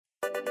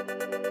Hi,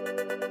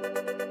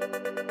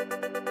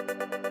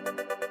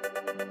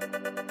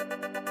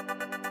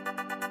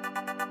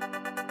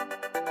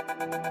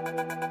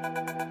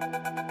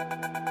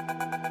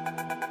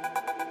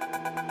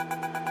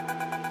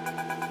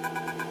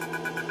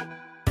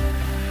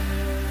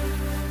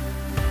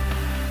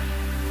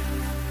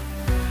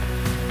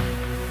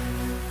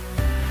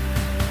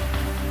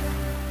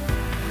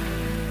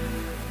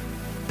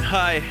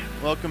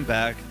 welcome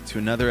back to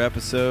another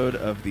episode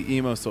of the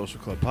Emo Social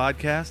Club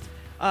podcast.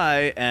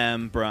 I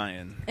am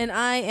Brian. And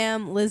I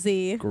am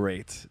Lizzie.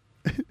 Great.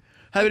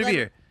 Happy to be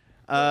here.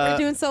 We're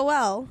doing so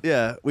well.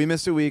 Yeah, we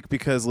missed a week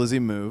because Lizzie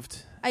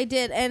moved. I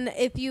did. And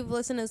if you've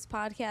listened to this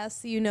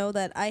podcast, you know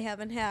that I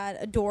haven't had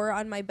a door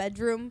on my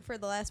bedroom for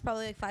the last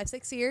probably like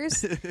 5-6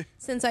 years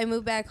since I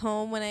moved back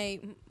home when I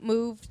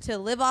moved to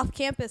live off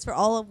campus for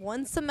all of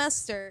one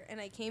semester.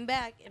 And I came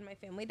back and my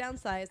family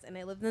downsized and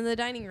I lived in the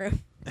dining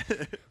room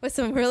with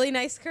some really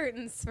nice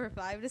curtains for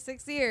 5 to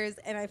 6 years.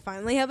 And I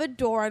finally have a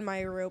door on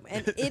my room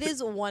and it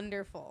is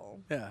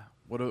wonderful. Yeah,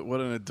 what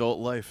an adult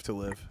life to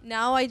live.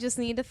 Now I just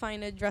need to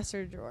find a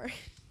dresser drawer.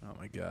 Oh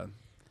my God.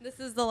 This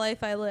is the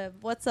life I live.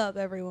 What's up,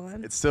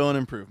 everyone? It's still an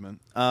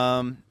improvement.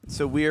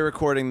 So we are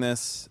recording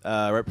this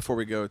right before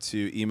we go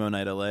to Emo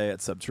Night LA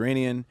at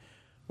Subterranean,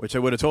 which I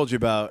would have told you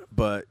about,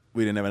 but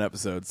we didn't have an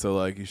episode. So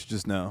like, you should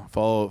just know.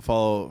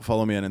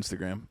 Follow me on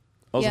Instagram.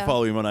 Also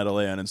follow Emo Night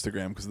LA on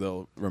Instagram because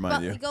they'll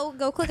remind you.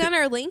 Go click on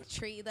our link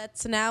tree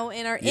that's now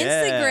in our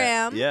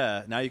Instagram.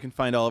 Yeah, now you can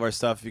find all of our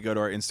stuff if you go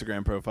to our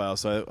Instagram profile.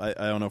 So I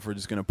don't know if we're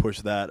just going to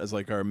push that as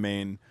like our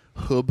main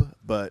hub,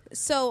 but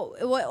so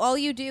what all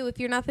you do if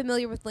you're not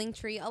familiar with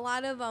Linktree, a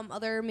lot of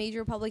other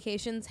major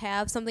publications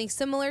have something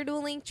similar to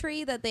a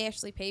Linktree that they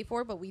actually pay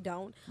for, but we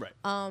don't. Right.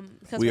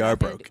 Because we are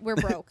broke. We're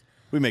broke.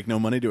 We make no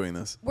money doing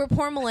this. We're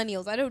poor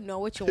millennials. I don't know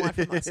what you want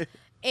from us.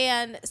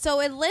 And so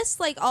it lists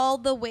like all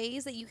the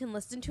ways that you can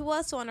listen to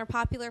us. So on our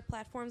popular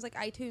platforms like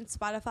iTunes,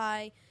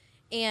 Spotify,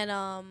 and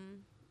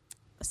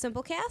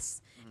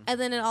Simplecast. And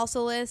then it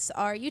also lists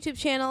our YouTube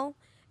channel.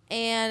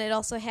 And it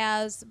also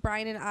has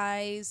Brian and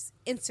I's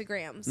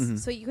Instagrams.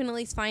 So you can at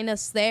least find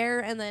us there.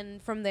 And then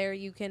from there,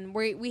 you can...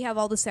 We have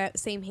all the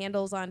same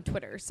handles on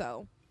Twitter.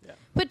 So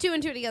put 2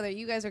 and 2 together.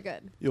 You guys are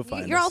good. You'll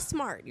find You're us. all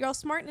smart. You're all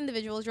smart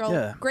individuals. You're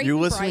all great You're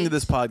and listening to bright.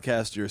 this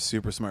podcast. You're a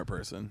super smart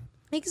person.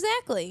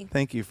 Exactly.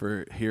 Thank you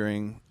for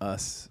hearing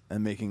us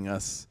and making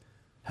us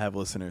have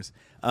listeners.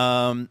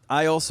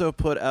 I also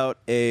put out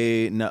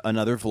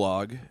another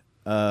vlog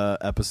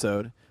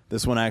episode.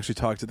 This one I actually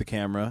talked to the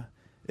camera.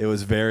 It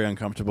was very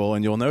uncomfortable,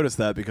 and you'll notice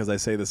that because I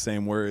say the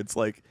same words.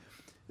 Like,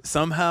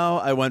 somehow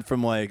I went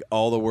from, like,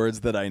 all the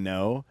words that I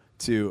know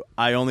to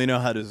I only know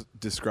how to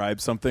describe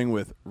something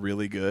with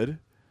really good.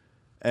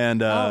 And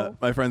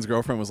my friend's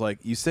girlfriend was like,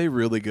 you say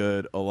really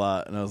good a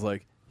lot. And I was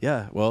like,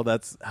 yeah, well,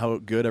 that's how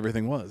good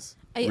everything was.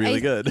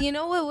 Really good. You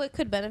know what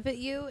could benefit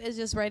you is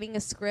just writing a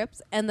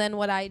script, and then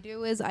what I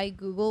do is I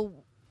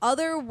Google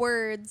other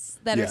words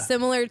that are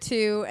similar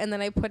to, and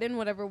then I put in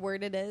whatever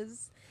word it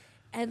is.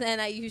 And then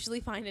I usually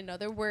find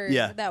another word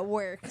that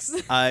works.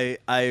 I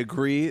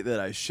agree that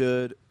I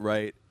should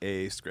write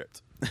a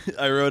script.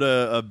 I wrote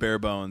a bare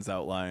bones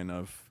outline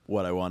of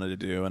what I wanted to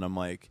do, and I'm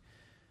like,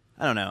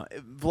 I don't know.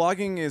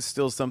 Vlogging is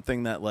still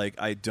something that like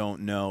I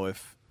don't know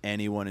if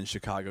anyone in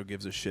Chicago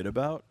gives a shit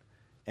about.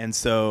 And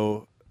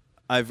so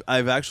I've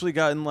actually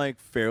gotten like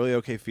fairly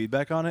okay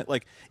feedback on it.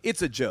 Like,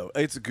 it's a joke.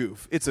 It's a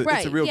goof. It's a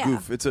real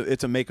goof.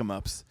 It's a make 'em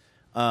ups.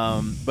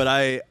 But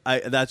I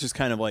that's just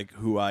kind of like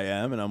who I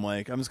am, and I'm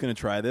like, I'm just gonna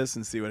try this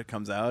and see what it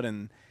comes out.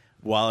 And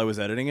while I was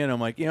editing it,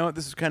 I'm like, you know what,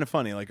 this is kind of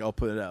funny. Like, I'll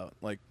put it out.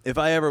 Like, if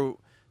I ever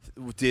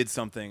did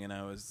something and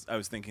I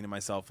was thinking to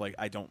myself, like,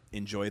 I don't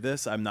enjoy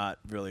this, I'm not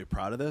really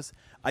proud of this,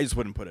 I just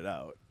wouldn't put it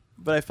out.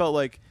 But I felt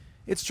like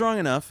it's strong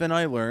enough, and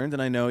I learned,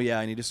 and I know,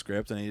 I need a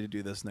script, I need to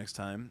do this next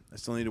time. I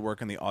still need to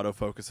work on the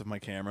autofocus of my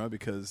camera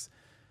because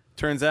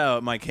turns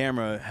out my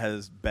camera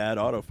has bad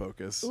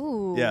autofocus.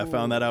 Ooh. Yeah, I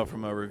found that out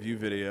from a review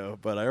video,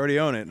 but I already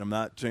own it, and I'm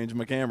not changing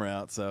my camera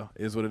out, so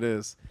it is what it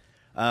is.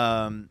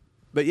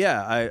 But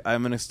yeah,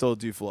 I'm going to still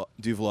do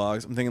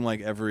vlogs. I'm thinking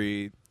like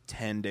every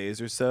 10 days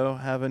or so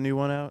have a new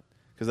one out,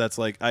 because that's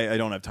like, I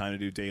don't have time to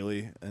do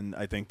daily, and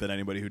I think that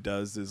anybody who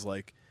does is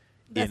like,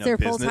 that's their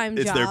full-time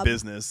job. It's their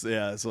business.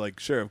 Yeah, so like,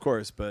 sure, of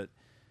course, but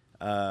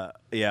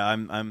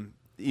I'm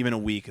even a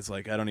week, it's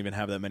like I don't even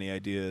have that many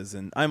ideas,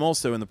 and I'm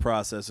also in the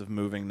process of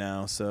moving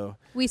now, so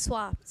we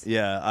swapped.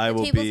 Yeah, I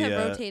will tables be.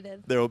 Have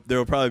rotated. There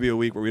will probably be a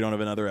week where we don't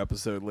have another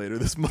episode later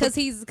this month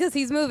because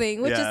he's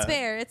moving, which is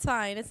fair. It's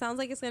fine. It sounds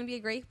like it's going to be a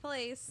great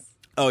place.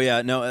 Oh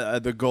yeah, no.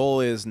 The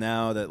goal is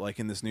now that like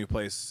in this new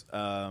place,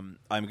 I'm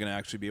going to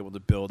actually be able to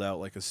build out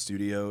like a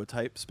studio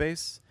type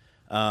space,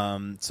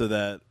 so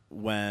that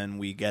when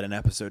we get an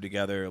episode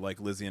together, like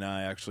Lizzie and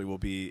I actually will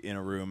be in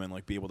a room and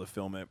like be able to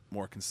film it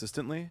more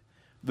consistently.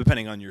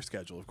 Depending on your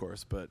schedule, of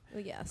course, but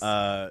yes,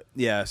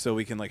 yeah. So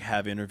we can like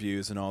have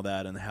interviews and all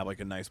that, and have like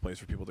a nice place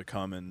for people to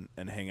come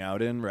and hang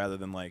out in, rather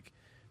than like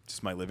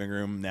just my living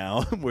room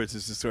now, which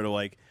is just sort of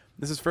like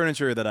this is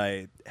furniture that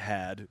I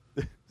had.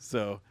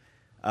 So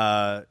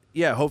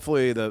yeah,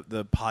 hopefully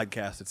the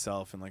podcast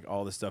itself and like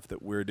all the stuff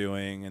that we're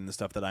doing and the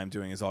stuff that I'm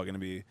doing is all going to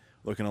be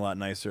looking a lot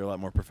nicer, a lot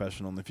more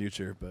professional in the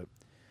future. But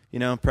you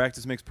know,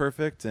 practice makes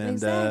perfect, and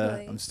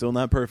Exactly. I'm still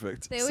not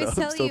perfect. They always so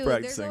tell I'm still you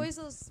practicing. there's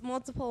always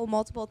those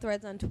multiple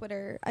threads on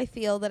Twitter, I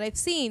feel, that I've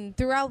seen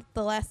throughout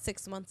the last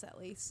 6 months at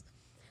least.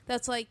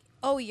 That's like,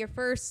 oh, your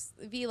first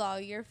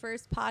vlog, your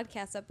first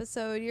podcast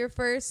episode, your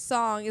first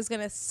song is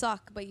going to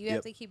suck, but you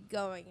have to keep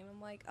going. And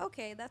I'm like,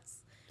 okay,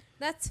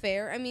 that's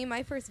fair. I mean,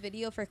 my first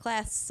video for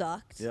class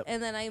sucked,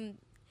 and then I'm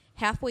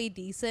halfway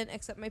decent,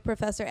 except my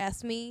professor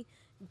asked me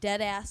dead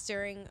ass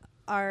during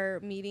our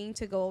meeting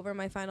to go over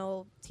my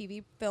final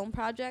TV film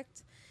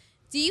project.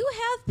 Do you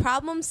have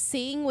problems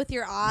seeing with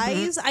your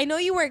eyes? I know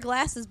you wear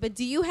glasses, but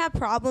do you have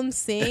problems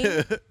seeing?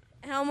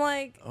 And I'm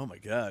like, oh my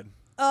God.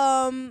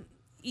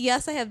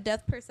 Yes, I have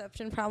depth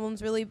perception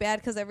problems really bad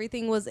because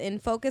everything was in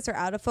focus or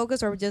out of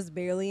focus or just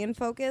barely in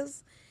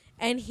focus.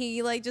 And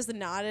he like just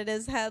nodded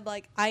his head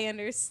like, I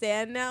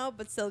understand now,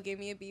 but still gave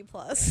me a B+.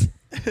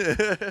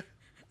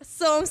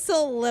 So I'm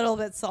still a little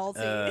bit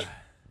salty.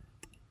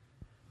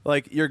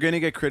 Like, you're going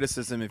to get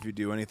criticism if you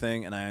do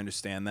anything, and I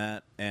understand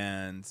that.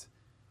 And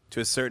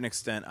to a certain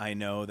extent, I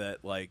know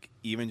that, like,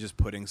 even just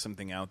putting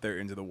something out there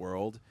into the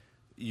world,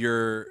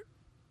 you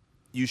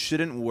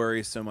shouldn't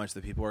worry so much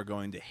that people are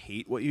going to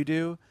hate what you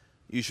do.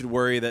 You should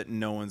worry that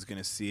no one's going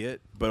to see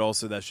it, but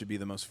also that should be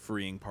the most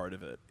freeing part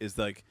of it, is,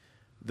 like,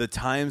 the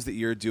times that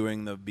you're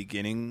doing the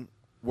beginning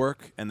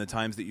work and the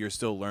times that you're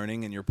still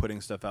learning and you're putting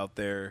stuff out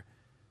there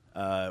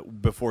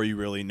before you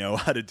really know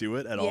how to do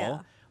it at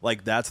all.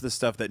 Like, that's the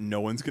stuff that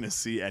no one's going to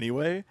see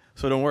anyway,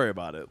 so don't worry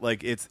about it.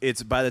 Like,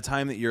 it's by the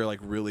time that you're, like,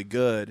 really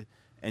good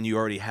and you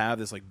already have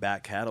this, like,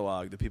 back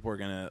catalog that people are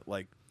going to,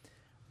 like,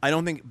 I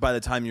don't think by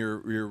the time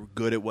you're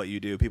good at what you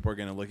do, people are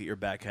going to look at your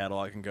back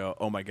catalog and go,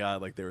 oh, my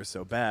God, like, they were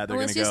so bad. They're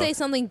Unless you say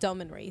something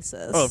dumb and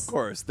racist. Oh, of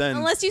course. Then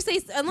Unless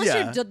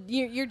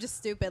you're just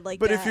stupid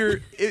like but that. if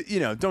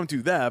you're, don't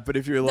do that. But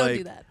if you're Don't like,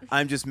 do that.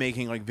 I'm just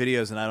making, like,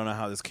 videos and I don't know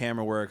how this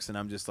camera works and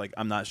I'm just, like,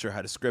 I'm not sure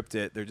how to script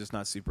it. They're just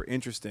not super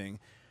interesting.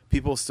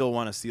 People still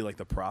want to see, like,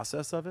 the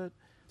process of it.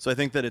 So I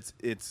think that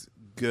it's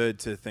good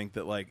to think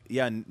that, like,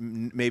 yeah,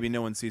 maybe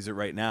no one sees it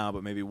right now,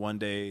 but maybe one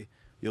day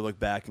you'll look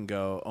back and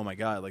go, oh my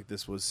God, like,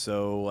 this was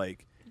so,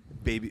 like,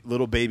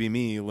 little baby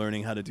me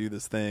learning how to do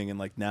this thing, and,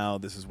 like, now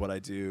this is what I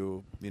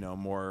do, you know,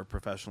 more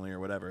professionally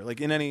or whatever. Like,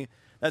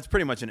 that's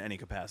pretty much in any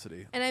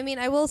capacity. And I mean,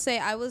 I will say,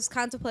 I was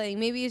contemplating,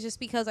 maybe it's just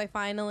because I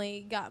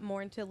finally got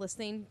more into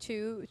listening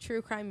to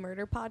true crime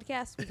murder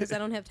podcasts because I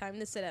don't have time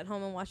to sit at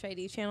home and watch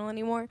ID channel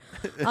anymore.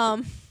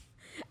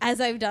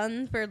 As I've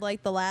done for,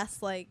 like, the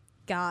last, like,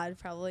 God,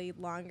 probably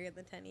longer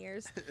than 10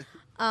 years.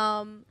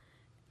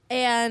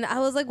 And I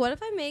was like, what if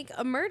I make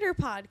a murder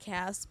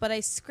podcast, but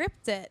I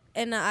script it,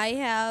 and I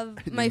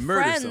have my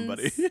friends.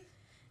 Somebody.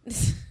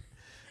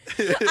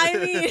 I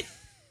mean,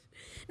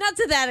 not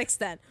to that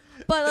extent.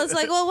 But I was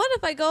like, well, what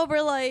if I go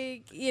over,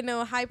 like, you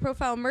know,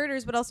 high-profile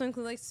murders, but also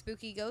include, like,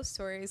 spooky ghost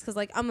stories? Because,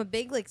 like, I'm a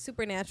big, like,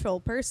 supernatural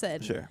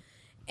person. Sure.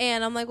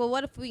 And I'm like, well,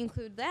 what if we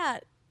include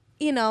that?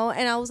 You know,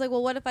 and I was like,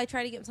 well, what if I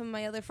try to get some of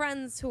my other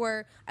friends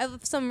I have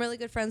some really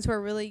good friends who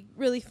are really,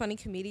 really funny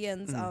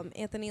comedians.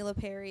 Anthony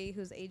LaPerry,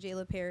 who's AJ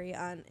LaPerry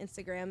on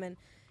Instagram, and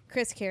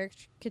Chris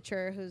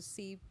Caricature, who's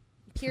C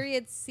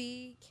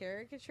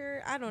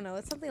Caricature. I don't know.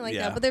 It's something like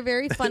that. But they're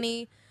very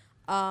funny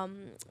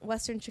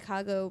Western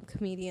Chicago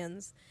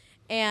comedians.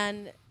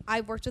 And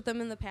I've worked with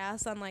them in the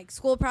past on, like,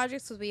 school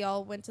projects because we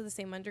all went to the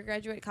same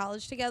undergraduate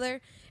college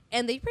together.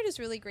 And they produce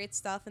really great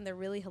stuff, and they're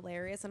really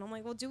hilarious. And I'm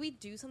like, well, do we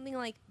do something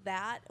like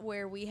that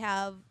where we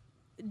have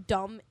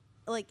dumb,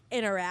 like,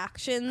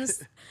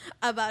 interactions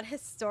about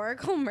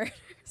historical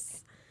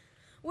murders?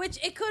 Which,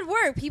 it could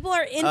work. People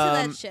are into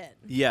that shit.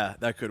 Yeah,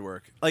 that could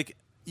work. Like,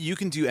 you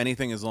can do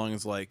anything as long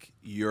as, like,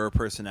 your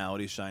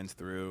personality shines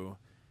through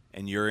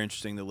and you're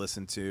interesting to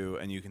listen to,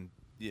 and you can,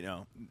 you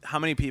know, how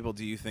many people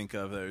do you think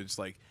of that are just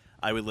like,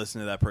 I would listen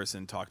to that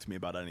person talk to me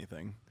about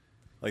anything?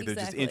 Like, they're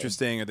just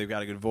interesting, or they've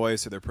got a good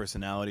voice, or their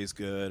personality is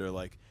good, or,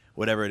 like,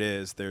 whatever it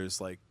is,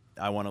 there's, like,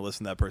 I want to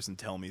listen to that person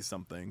tell me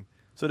something.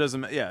 So it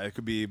doesn't, it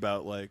could be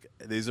about, like,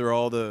 these are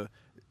all the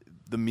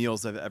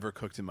meals I've ever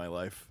cooked in my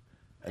life,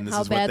 and this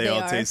is what they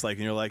all taste like,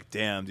 and you're like,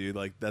 damn, dude,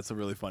 like, that's a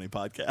really funny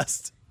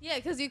podcast. Yeah,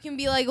 because you can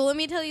be like, well, let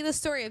me tell you the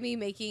story of me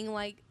making,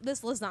 like,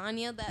 this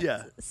lasagna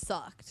that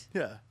sucked.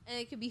 Yeah. And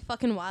it could be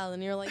fucking wild,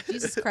 and you're like,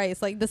 Jesus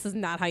Christ, like, this is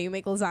not how you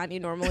make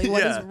lasagna normally.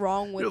 What is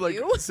wrong with you?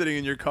 You're, like, sitting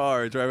in your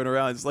car, driving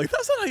around, it's like,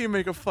 that's not how you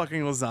make a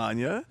fucking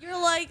lasagna.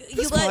 You're like,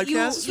 this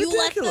you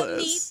let the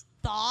meat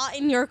thaw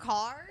in your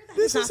car?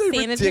 This is a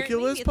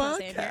ridiculous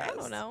podcast.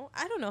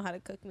 I don't know how to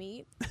cook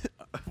meat.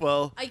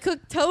 Well, I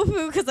cook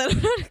tofu because I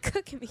don't know how to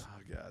cook meat. Oh,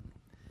 God.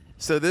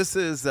 So this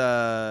is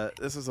a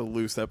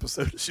loose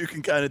episode, as you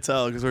can kind of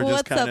tell, because we're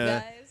just kind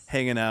of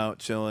hanging out,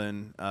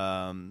 chilling.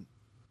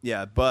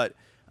 But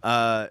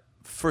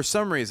for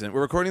some reason,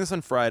 we're recording this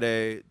on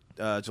Friday,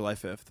 July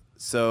 5th.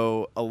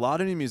 So a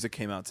lot of new music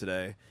came out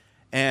today,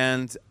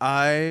 and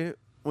I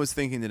was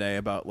thinking today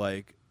about,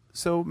 like,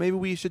 so maybe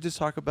we should just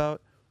talk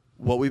about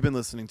what we've been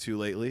listening to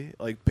lately.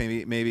 Like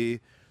maybe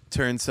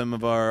turn some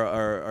of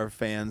our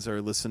fans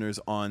or listeners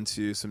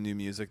onto some new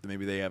music that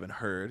maybe they haven't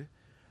heard.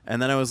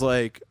 And then I was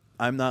like,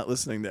 I'm not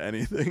listening to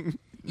anything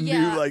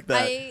new like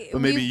that. But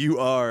maybe you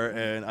are,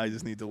 and I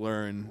just need to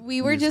learn.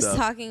 We were just stuff.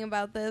 talking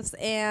about this,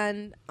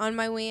 and on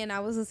my way in, I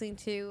was listening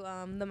to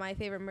the My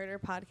Favorite Murder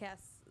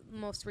podcast,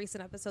 most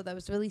recent episode that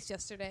was released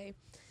yesterday.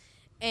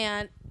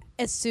 And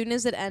as soon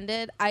as it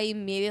ended, I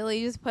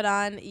immediately just put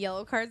on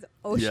Yellowcard's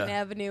Ocean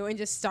Avenue and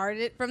just started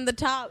it from the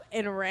top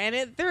and ran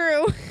it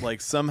through.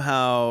 Like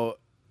somehow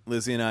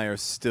Lizzie and I are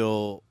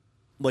still,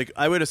 like,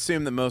 I would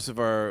assume that most of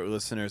our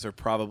listeners are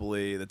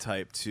probably the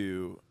type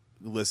to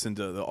listen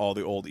to all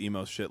the old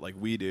emo shit like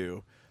we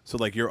do. So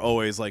like you're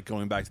always like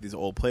going back to these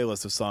old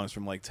playlists of songs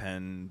from like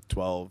 10,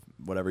 12,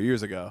 whatever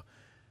years ago.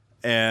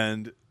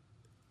 And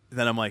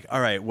then I'm like, all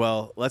right,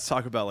 well, let's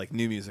talk about like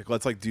new music.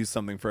 Let's like do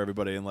something for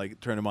everybody and like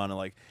turn them on and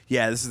like,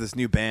 yeah, this is this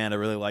new band. I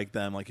really like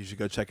them. Like you should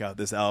go check out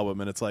this album.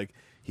 And it's like,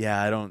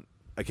 yeah,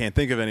 I can't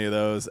think of any of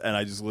those. And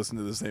I just listen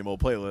to the same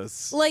old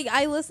playlists. Like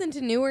I listen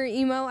to newer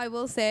emo. I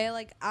will say,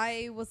 like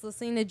I was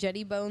listening to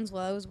Jetty Bones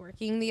while I was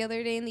working the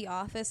other day in the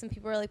office, and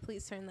people were like,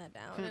 please turn that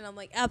down. And I'm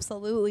like,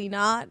 absolutely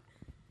not.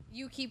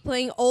 You keep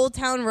playing Old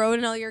Town Road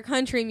and all your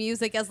country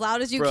music as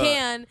loud as you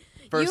can.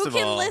 You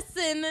can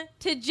listen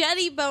to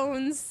Jetty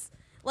Bones.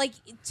 Like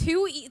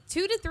 2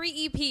 to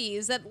 3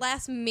 EPs that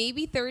last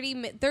maybe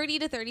 30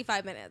 to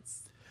 35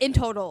 minutes in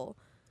total.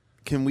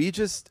 Can we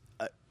just...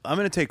 I'm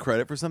going to take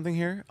credit for something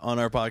here on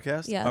our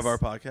podcast, of our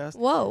podcast.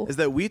 Whoa. Is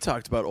that we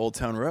talked about Old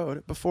Town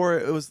Road before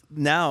it was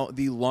now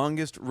the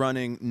longest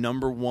running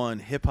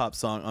 #1 hip-hop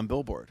song on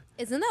Billboard.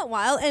 Isn't that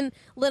wild? And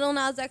Lil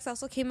Nas X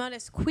also came out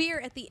as queer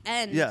at the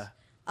end. Yeah.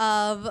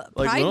 Of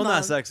like Pride Lil Month.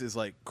 Nas X is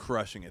like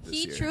crushing it this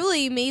year. He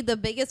truly made the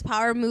biggest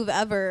power move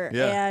ever,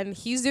 yeah. And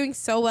he's doing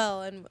so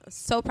well, and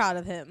so proud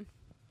of him.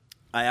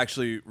 I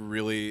actually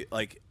really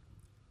like.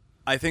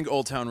 I think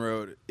Old Town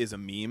Road is a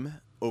meme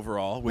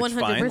overall, which 100%.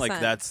 fine,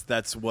 like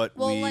that's what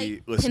we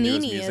like, listen Panini to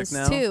as music is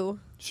now. Too.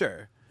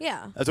 Sure,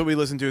 yeah, that's what we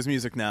listen to as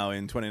music now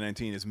in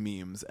 2019 is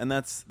memes, and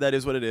that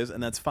is what it is,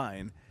 and that's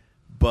fine.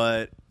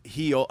 But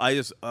I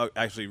just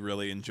actually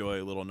really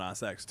enjoy Lil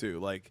Nas X too,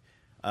 like.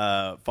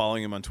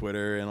 Following him on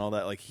Twitter and all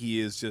that, like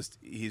he's just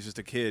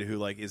a kid who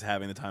like is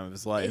having the time of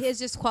his life. It's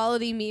just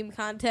quality meme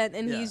content,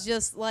 and he's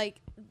just like,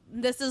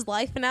 this is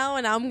life now,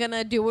 and I'm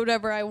gonna do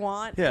whatever I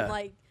want, and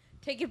like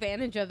take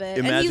advantage of it.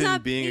 Imagine and he's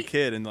not being a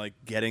kid and like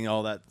getting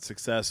all that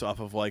success off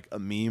of like a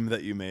meme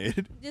that you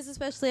made. Just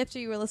especially after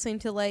you were listening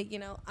to like,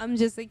 I'm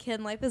just a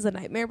kid, life is a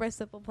nightmare by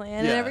Simple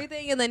Plan and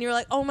everything, and then you're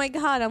like, oh my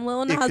god, I'm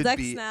Lil Nas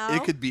X now.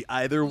 It could be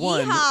either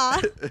one.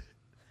 Yeah.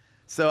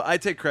 So I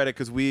take credit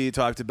because we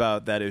talked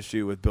about that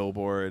issue with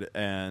Billboard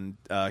and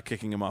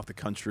kicking him off the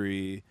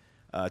country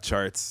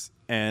charts.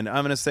 And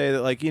I'm going to say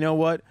that, like, you know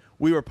what?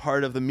 We were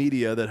part of the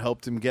media that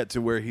helped him get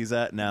to where he's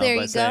at now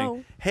by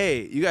saying,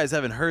 hey, you guys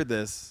haven't heard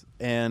this.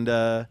 And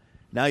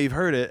now you've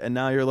heard it. And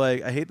now you're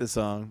like, I hate this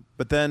song.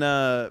 But then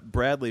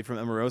Bradley from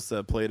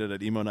Emarosa played it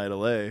at Emo Night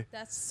LA.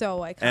 That's so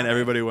iconic. And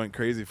everybody went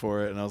crazy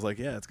for it. And I was like,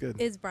 yeah, it's good.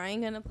 Is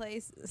Brian going to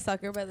play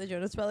Sucker by the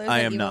Jonas Brothers?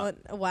 I am not.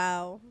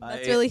 Wow.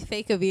 That's really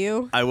fake of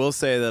you. I will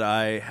say that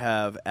I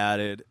have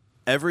added,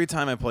 every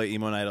time I play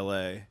Emo Night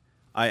LA,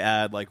 I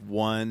add like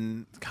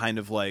one kind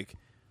of like,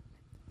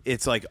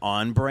 it's like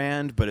on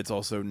brand, but it's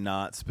also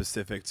not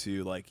specific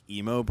to like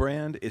emo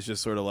brand. It's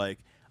just sort of like,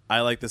 I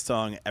like this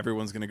song.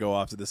 Everyone's going to go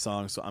off to this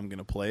song, so I'm going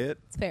to play it.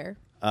 It's fair.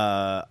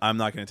 I'm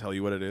not going to tell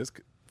you what it is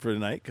for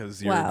tonight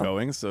because you're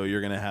going, so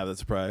you're going to have the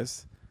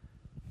surprise.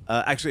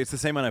 Actually, it's the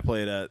same one I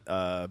played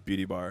at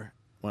Beauty Bar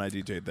when I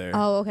DJ'd there.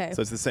 Oh, okay.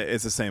 So it's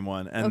the same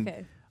one. And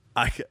okay.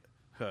 If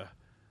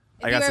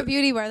you were at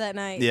Beauty Bar that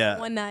night,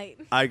 one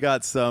night. I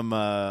got some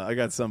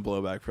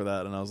blowback for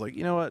that, and I was like,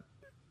 you know what?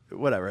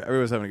 Whatever.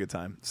 Everyone's having a good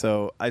time.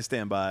 So I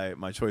stand by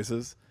my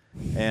choices.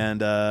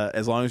 And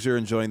as long as you're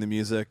enjoying the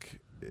music,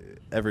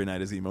 every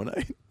night is emo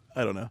night.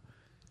 I don't know.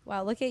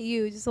 Wow, look at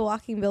you, just a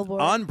walking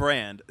billboard. On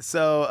brand.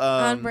 So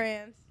on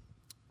brand.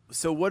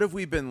 So what have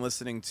we been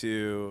listening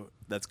to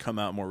that's come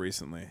out more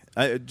recently?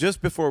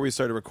 Just before we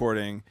started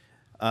recording,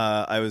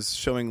 I was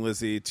showing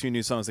Lizzie 2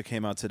 new songs that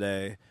came out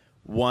today.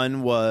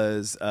 One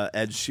was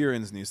Ed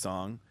Sheeran's new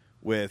song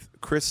with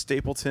Chris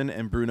Stapleton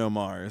and Bruno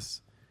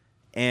Mars.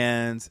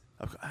 And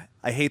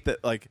I hate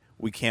that like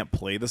we can't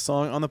play the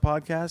song on the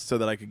podcast so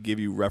that I could give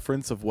you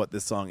reference of what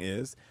this song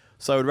is.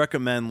 So I would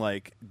recommend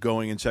like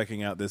going and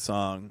checking out this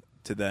song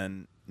to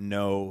then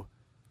know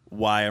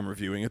why I'm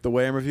reviewing it the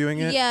way I'm reviewing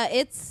it. Yeah,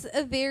 it's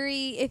a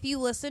very, if you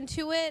listen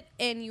to it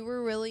and you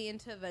were really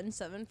into Avenged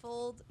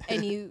Sevenfold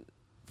and you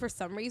for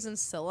some reason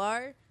still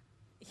are,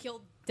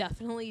 you'll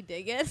definitely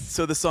dig it.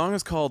 So the song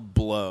is called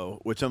Blow,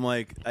 which I'm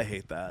like, I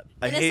hate that.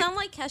 It's not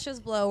like Kesha's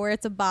Blow where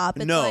it's a bop.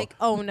 It's like,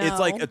 oh no. It's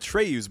like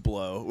Atreyu's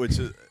Blow, which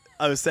is,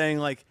 I was saying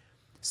like,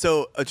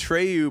 so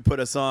Atreyu put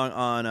a song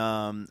on,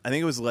 I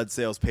think it was Lead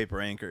Sail's Paper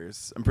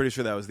Anchors. I'm pretty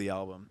sure that was the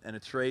album. And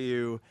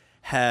Atreyu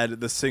had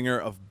the singer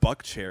of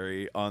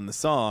Buckcherry on the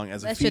song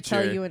as a That feature. should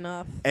tell you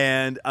enough.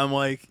 And I'm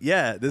like,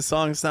 yeah, this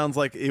song sounds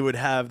like it would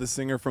have the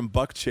singer from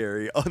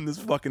Buckcherry on this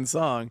fucking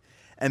song.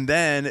 And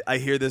then I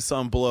hear this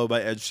song Below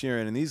by Ed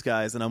Sheeran and these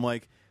guys, and I'm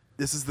like,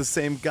 this is the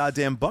same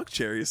goddamn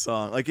Buckcherry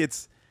song. Like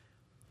it's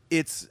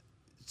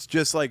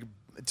just like,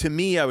 to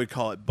me, I would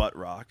call it butt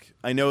rock.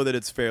 I know that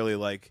it's fairly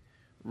like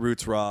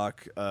roots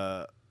rock,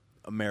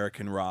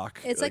 American rock.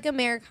 It's like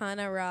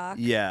Americana rock.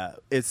 Yeah,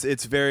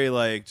 it's very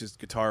like just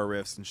guitar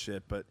riffs and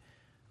shit, but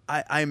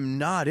I'm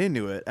not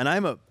into it. And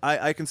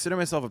I consider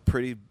myself a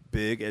pretty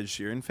big Ed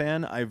Sheeran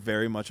fan. I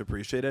very much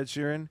appreciate Ed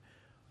Sheeran,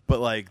 but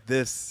like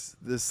this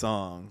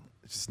song,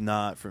 it's just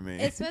not for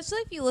me. Especially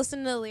if you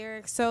listen to the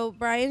lyrics. So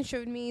Brian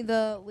showed me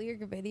the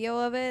lyric video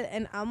of it,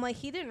 and I'm like,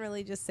 he didn't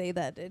really just say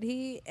that, did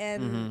he?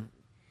 And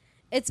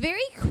it's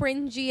very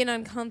cringy and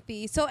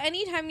uncomfy. So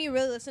anytime you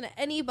really listen to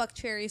any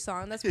Buckcherry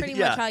song, that's pretty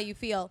much how you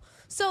feel.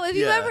 So if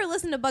you ever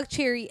listen to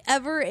Buckcherry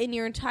ever in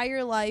your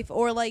entire life,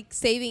 or like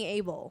Saving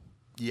Abel.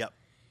 Yep.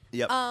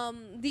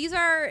 These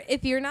are,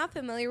 if you're not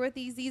familiar with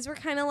these were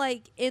kind of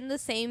like in the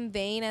same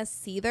vein as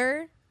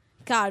Seether.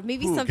 God,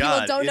 maybe some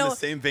people don't know. In the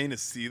same vein as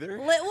Seether?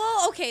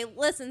 Well, okay,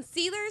 listen.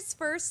 Seether's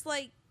first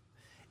like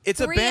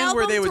it's a band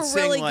where they would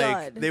sing really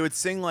like good. they would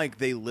sing like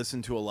they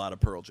listened to a lot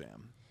of Pearl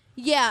Jam.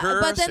 Yeah,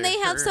 but then they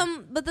have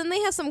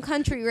Her. some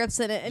country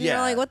riffs in it, and you're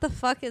like, what the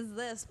fuck is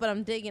this? But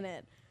I'm digging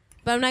it.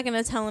 But I'm not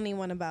gonna tell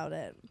anyone about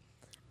it.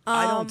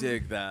 I don't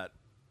dig that.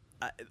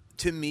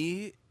 To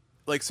me,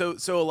 like so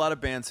a lot of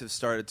bands have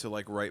started to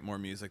like write more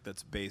music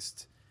that's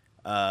based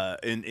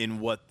in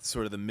what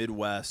sort of the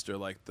Midwest or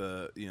like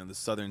the the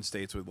southern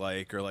states would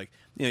like, or like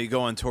you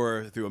go on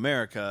tour through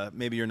America.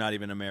 Maybe you're not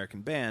even an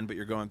American band, but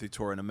you're going through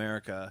tour in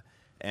America,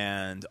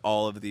 and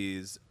all of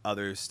these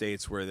other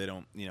states where they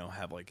don't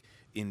have like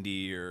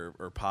indie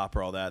or pop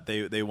or all that,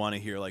 they want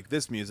to hear like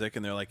this music,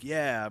 and they're like,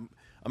 yeah, I'm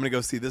gonna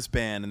go see this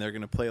band, and they're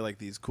gonna play like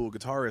these cool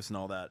guitar riffs and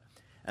all that.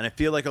 And I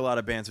feel like a lot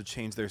of bands have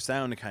changed their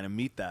sound to kind of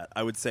meet that.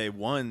 I would say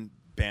one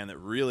band that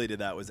really did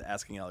that was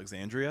Asking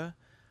Alexandria.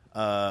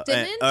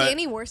 Didn't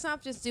Danny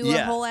Worsnop just do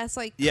a whole ass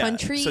like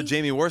country? So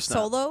Jamie Worsnop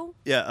solo.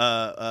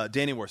 Yeah,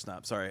 Danny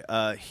Worsnop. Sorry,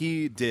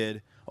 he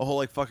did a whole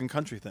like fucking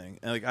country thing.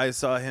 And like I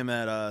saw him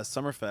at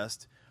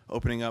Summerfest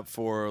opening up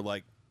for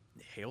like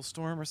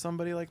Hailstorm or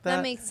somebody like that.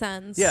 That makes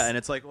sense. Yeah, and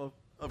it's like, well,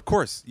 of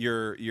course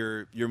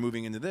you're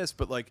moving into this,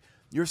 but like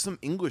you're some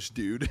English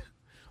dude,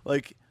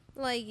 like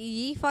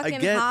ye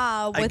fucking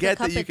ha with a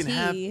cup of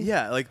tea.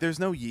 Like there's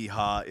no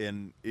yeehaw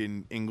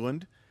in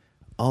England.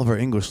 All of our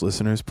English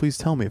listeners, please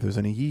tell me if there's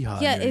any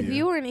yeehaw. Yeah, if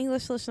you were an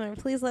English listener,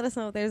 please let us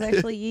know if there's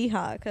actually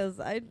yeehaw, because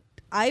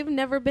I've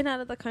never been out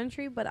of the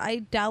country, but I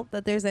doubt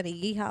that there's any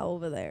yeehaw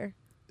over there.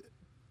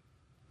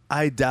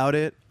 I doubt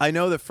it. I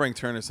know that Frank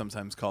Turner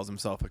sometimes calls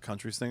himself a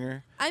country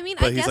singer. I mean,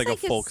 but I guess he's like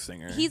a folk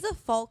singer. He's a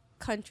folk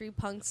country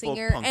punk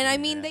singer, Folk punk and I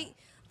singer, mean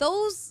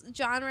those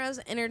genres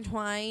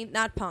intertwine.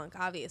 Not punk,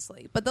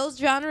 obviously, but those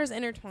genres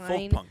intertwine.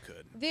 Folk punk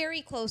could.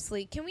 Very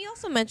closely. Can we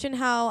also mention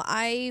how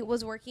I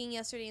was working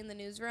yesterday in the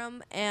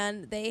newsroom,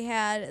 and they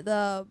had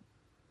the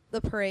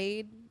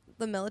parade,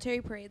 the military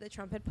parade that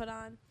Trump had put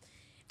on,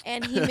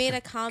 and he made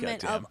a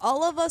comment of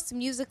all of us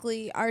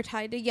musically are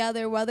tied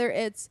together, whether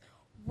it's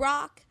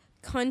rock,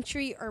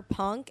 country, or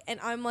punk,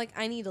 and I'm like,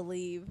 I need to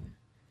leave.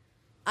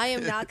 I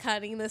am not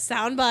cutting the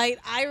soundbite.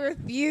 I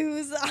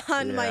refuse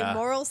on my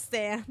moral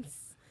stance.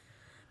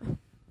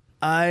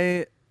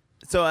 I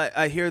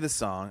hear the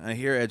song. I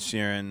hear Ed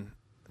Sheeran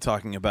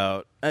talking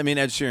about. I mean,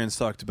 Ed Sheeran's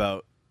talked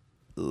about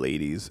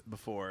ladies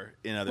before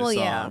in other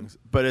songs,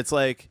 but it's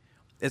like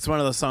it's one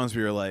of those songs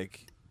where you're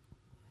like,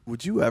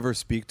 would you ever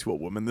speak to a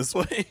woman this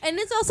way? And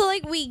it's also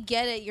like, we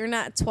get it. You're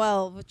not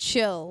 12.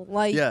 Chill.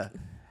 Like,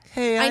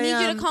 hey, I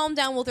need you to calm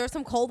down. We'll throw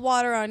some cold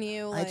water on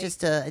you. I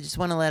just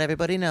want to let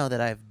everybody know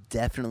that I've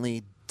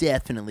definitely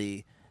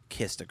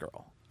kissed a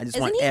girl. I just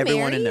want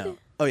everyone to know.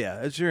 Oh yeah,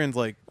 Ed Sheeran's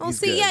like. Oh, he's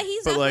see, good. yeah,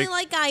 he's definitely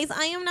like, guys,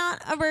 I am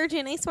not a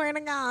virgin. I swear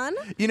to God.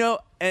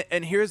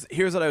 And here's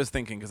what I was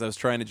thinking, because I was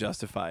trying to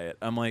justify it.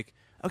 I'm like,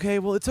 okay,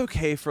 well, it's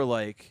okay for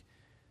like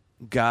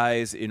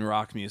guys in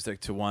rock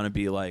music to want to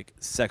be like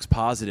sex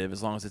positive,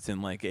 as long as it's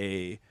in like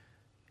a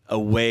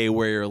way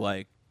where you're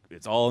like,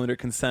 it's all under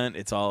consent.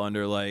 It's all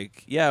under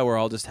like, yeah, we're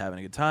all just having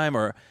a good time,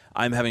 or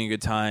I'm having a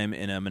good time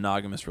in a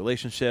monogamous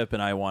relationship,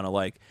 and I want to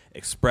like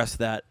express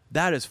that.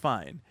 That is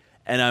fine.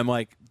 And I'm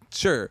like,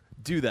 sure,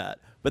 do that.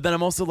 But then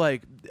I'm also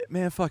like,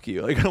 man, fuck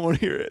you. Like, I don't want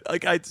to hear it.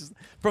 Like,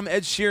 from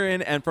Ed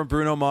Sheeran and from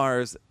Bruno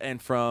Mars and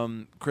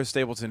from Chris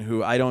Stapleton,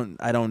 who I don't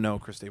know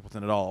Chris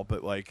Stapleton at all,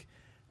 but like,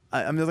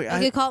 I'm just like, I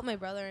could call up my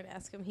brother and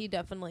ask him. He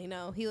definitely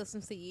know. He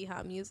listens to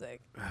yeehaw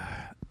music.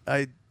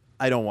 I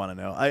don't want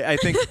to know. I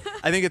think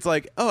it's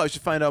like, oh, I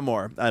should find out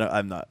more. I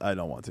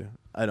don't want to.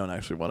 I don't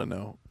actually want to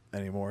know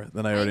any more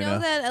than I already know. I know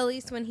that at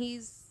least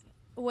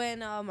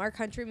when our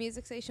country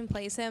music station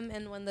plays him,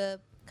 and when the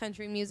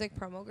country music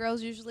promo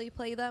girls usually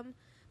play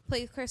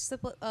Chris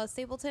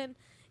Stapleton,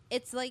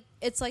 it's like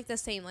the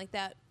same, like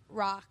that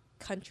rock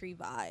country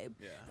vibe.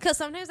 Yeah. Because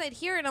sometimes I'd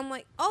hear it, and I'm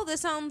like, oh,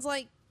 this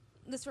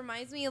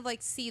reminds me of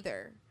like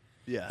Seether.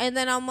 Yeah. And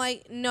then I'm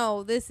like,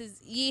 no, this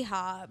is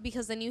yeehaw,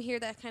 because then you hear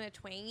that kind of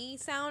twangy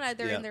sound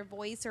either in their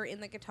voice or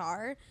in the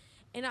guitar.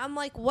 And I'm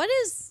like,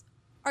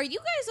 are you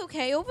guys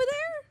okay over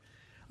there?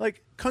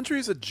 Like, country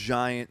is a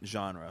giant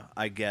genre.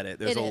 I get it.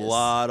 There's It a is.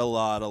 lot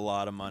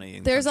of money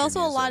in There's country also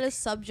music. a lot of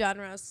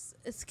subgenres.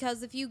 It's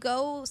because if you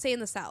go, say, in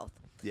the South,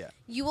 Yeah.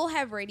 you will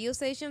have radio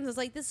stations. It's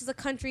like, this is a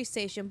country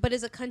station, but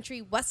is a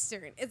country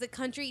western? Is a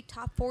country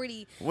top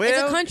 40? It's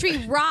Well- a country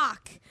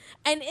rock.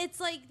 And it's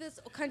like this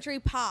country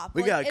pop.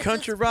 We Like, got it's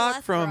country this rock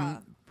plethora.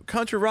 from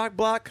Country Rock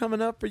Block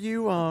coming up for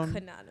you.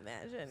 Could not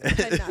imagine.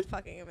 Could not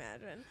fucking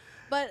imagine.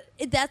 But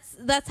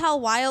that's how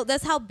wild,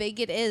 that's how big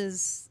it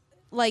is.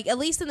 Like, at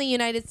least in the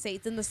United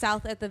States, in the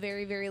South at the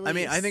very, very least. I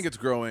mean, I think it's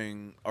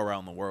growing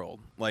around the world.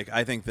 Like,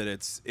 I think that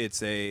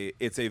it's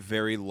a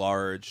very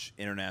large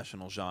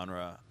international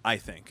genre. I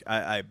think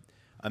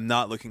I'm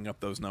not looking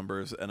up those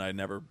numbers, and I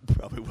never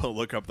probably will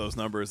look up those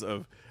numbers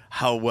of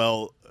how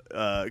well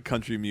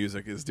country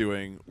music is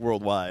doing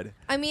worldwide.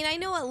 I mean, I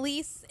know at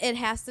least it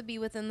has to be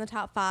within the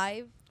top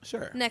 5.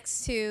 Sure.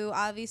 Next to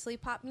obviously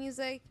pop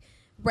music.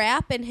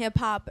 Rap and hip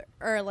hop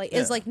are like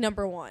is like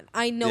number 1.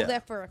 I know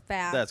that for a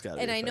fact. That's gotta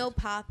be and a I know fact.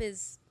 pop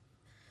is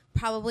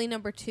probably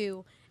number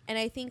 2. And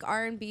I think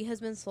R&B has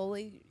been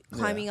slowly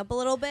climbing up a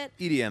little bit.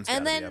 EDM's gotta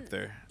and be then up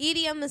there.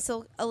 EDM is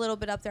still a little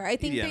bit up there. I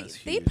think EDM is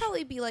they'd huge.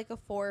 probably be like a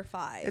 4 or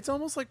 5. It's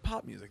almost like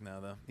pop music now,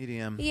 though.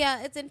 EDM.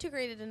 Yeah, it's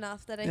integrated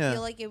enough that I Yeah.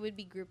 feel like it would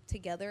be grouped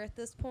together at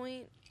this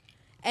point.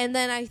 And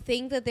then I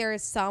think that there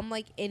is some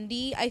like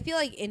indie. I feel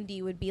like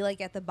indie would be like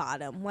at the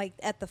bottom, like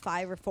at the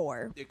 5 or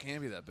 4. It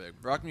can't be that big.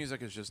 Rock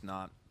music is just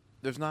not.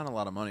 There's not a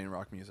lot of money in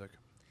rock music.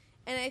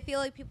 And I feel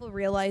like people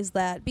realize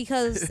that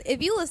because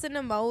if you listen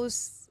to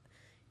most,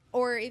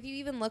 or if you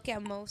even look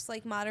at most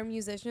like modern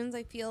musicians,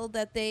 I feel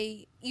that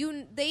they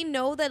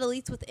know that at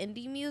least with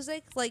indie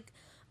music, like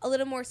a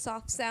little more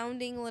soft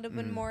sounding, a little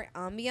bit more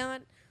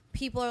ambient,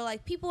 people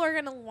are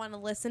gonna want to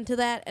listen to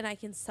that, and I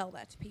can sell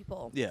that to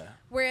people. Yeah.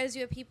 Whereas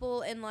you have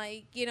people in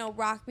like, you know,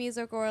 rock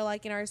music or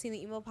like in our scene,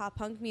 the emo pop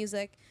punk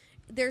music,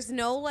 there's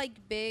no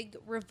like big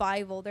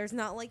revival. There's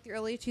not like the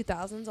early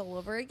 2000s all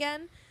over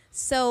again.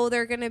 So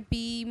they're going to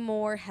be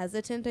more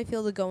hesitant, I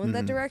feel, to go in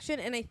that direction.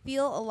 And I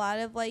feel a lot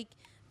of like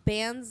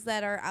bands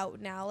that are out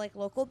now, like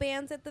local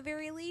bands at the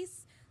very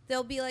least,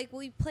 they'll be like,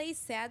 we play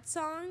sad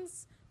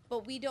songs,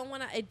 but we don't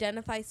want to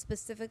identify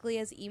specifically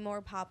as emo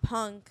or pop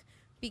punk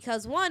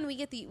because one, we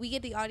get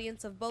the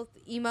audience of both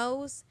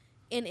emos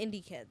and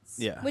indie kids.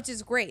 Yeah. Which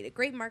is great. A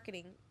great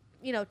marketing,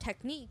 you know,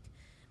 technique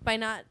by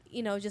not,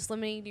 you know, just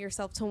limiting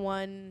yourself to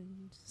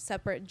one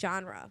separate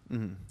genre.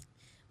 Mm-hmm.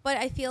 But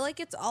I feel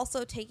like it's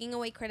also taking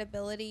away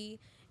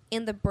credibility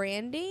in the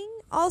branding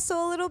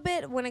also a little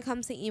bit when it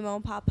comes to emo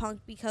and pop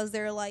punk because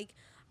they're like,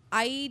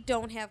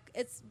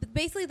 it's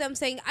basically them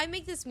saying, I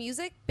make this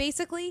music,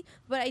 basically,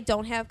 but I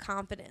don't have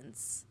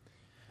confidence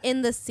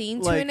in the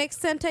scene to an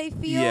extent, I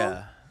feel.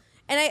 Yeah.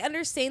 And I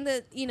understand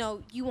that, you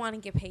know, you want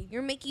to get paid.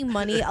 You're making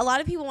money. A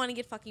lot of people want to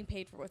get fucking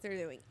paid for what they're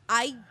doing.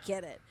 I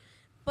get it.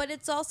 But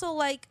it's also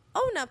like,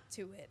 own up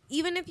to it.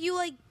 Even if you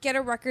like get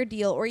a record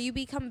deal or you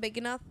become big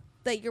enough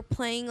that you're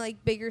playing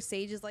like bigger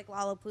stages like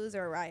Lollapalooza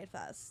or Riot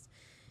Fest,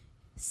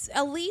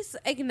 at least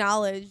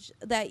acknowledge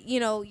that, you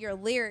know, your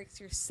lyrics,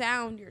 your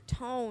sound, your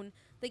tone,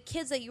 the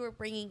kids that you were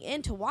bringing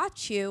in to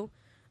watch you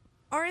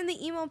are in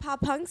the emo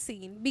pop punk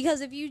scene.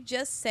 Because if you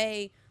just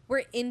say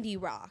we're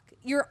indie rock,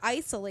 you're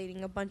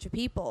isolating a bunch of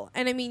people.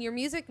 And I mean, your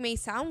music may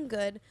sound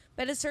good,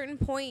 but at a certain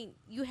point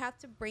you have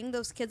to bring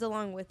those kids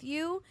along with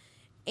you.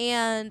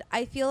 And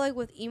I feel like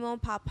with emo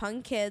and pop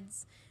punk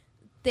kids,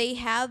 they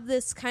have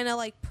this kind of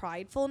like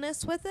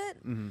pridefulness with it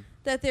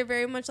that they're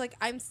very much like,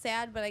 I'm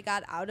sad, but I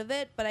got out of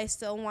it, but I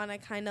still want to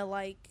kind of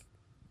like,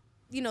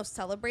 you know,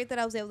 celebrate that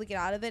I was able to get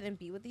out of it and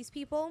be with these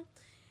people.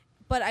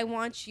 But I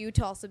want you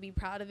to also be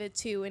proud of it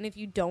too. And if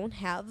you don't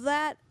have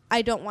that,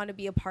 I don't want to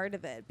be a part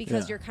of it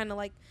because you're kind of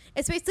like,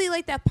 it's basically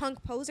like that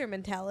punk poser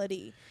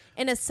mentality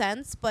in a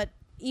sense, but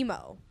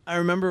emo. I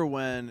remember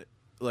when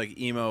like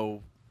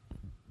emo,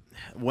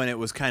 when it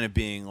was kind of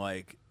being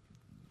like,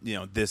 you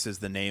know, this is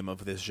the name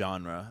of this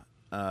genre.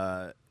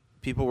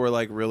 People were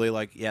like, really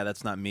like, yeah,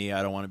 that's not me.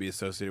 I don't want to be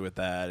associated with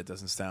that. It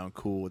doesn't sound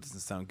cool. It doesn't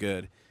sound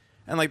good.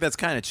 And like, that's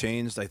kind of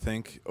changed, I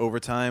think,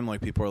 over time.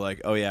 Like people are like,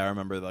 oh yeah, I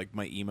remember like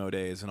my emo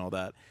days and all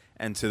that.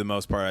 And to the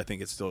most part, I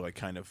think it's still like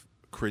kind of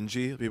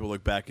cringy. People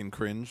look back and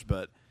cringe,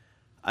 but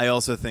I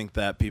also think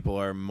that people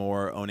are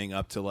more owning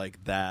up to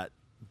like that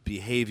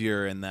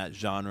behavior and that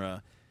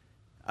genre.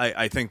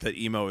 I think that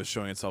emo is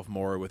showing itself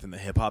more within the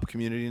hip hop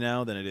community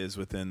now than it is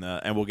within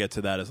and we'll get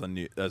to that as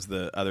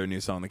the other new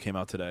song that came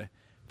out today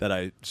that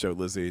I showed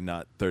Lizzie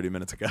not 30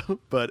 minutes ago.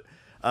 But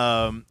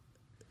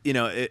you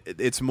know,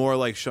 it's more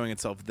like showing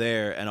itself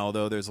there. And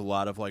although there's a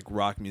lot of like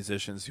rock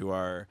musicians who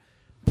are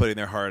putting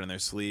their heart on their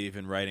sleeve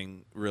and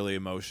writing really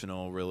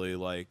emotional, really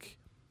like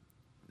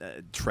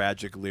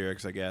tragic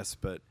lyrics, I guess,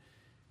 but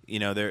you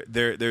know,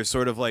 they're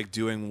sort of like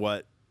doing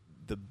what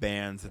the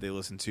bands that they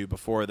listened to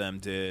before them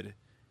did,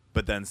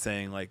 but then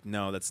saying like,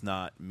 no, that's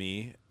not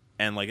me.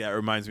 And like that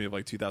reminds me of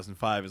like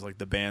 2005 is like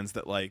the bands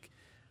that like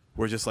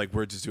we're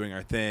just doing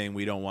our thing.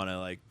 We don't want to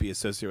like be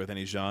associated with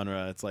any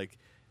genre. It's like,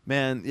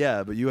 man,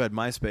 yeah, but you had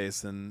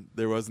MySpace and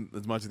there wasn't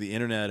as much of the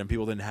internet and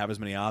people didn't have as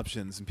many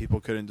options and people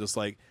couldn't just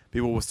like,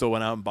 people still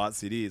went out and bought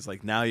CDs.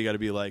 Like now you got to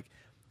be like,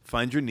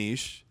 find your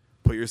niche,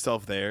 put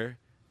yourself there,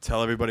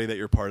 tell everybody that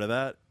you're part of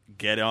that,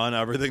 get on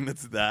everything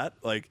that's that.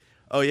 Like,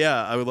 oh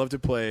yeah, I would love to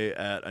play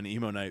at an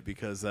emo night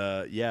because,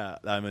 yeah,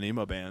 I'm an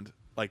emo band.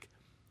 Like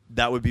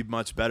that would be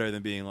much better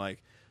than being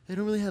like, I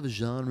don't really have a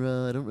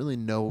genre. I don't really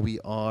know what we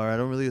are. I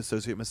don't really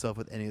associate myself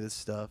with any of this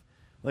stuff.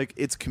 Like,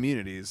 it's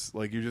communities.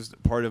 Like, you're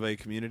just part of a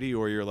community,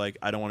 or you're like,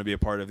 I don't want to be a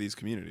part of these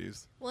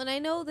communities. Well, and I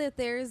know that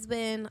there's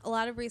been a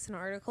lot of recent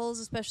articles,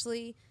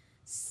 especially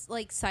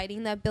like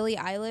citing that Billie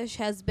Eilish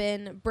has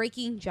been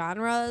breaking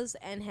genres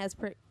and has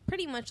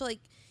pretty much like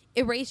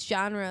erased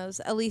genres,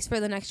 at least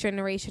for the next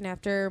generation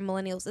after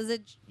millennials. Is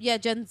it? Yeah,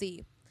 Gen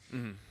Z.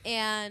 Mm-hmm.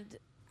 And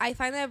I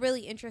find that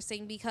really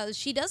interesting because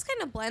she does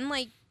kind of blend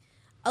like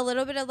a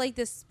little bit of like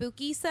this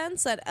spooky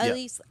sense that at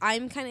least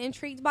I'm kind of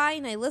intrigued by,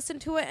 and I listen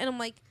to it and I'm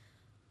like,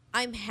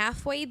 I'm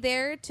halfway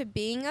there to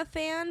being a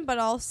fan, but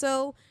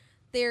also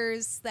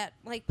there's that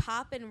like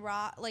pop and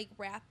rock, like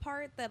rap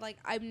part that like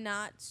I'm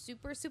not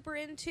super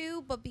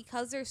into, but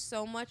because there's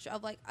so much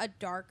of like a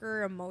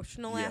darker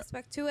emotional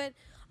aspect to it,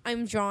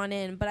 I'm drawn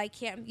in, but I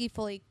can't be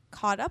fully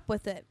caught up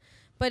with it.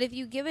 But if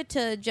you give it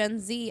to Gen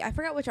Z, I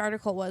forgot which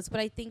article it was, but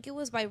I think it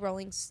was by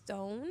Rolling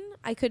Stone.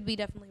 I could be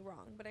definitely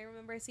wrong, but I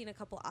remember seeing a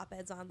couple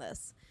op-eds on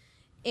this.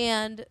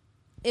 And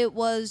it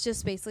was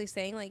just basically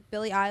saying, like,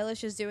 Billie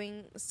Eilish is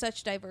doing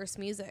such diverse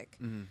music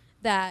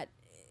that,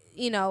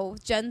 you know,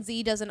 Gen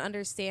Z doesn't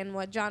understand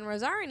what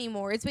genres are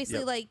anymore. It's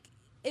basically like,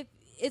 if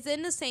it's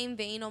in the same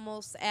vein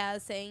almost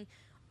as saying,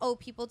 oh,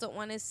 people don't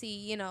want to see,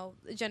 you know,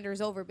 gender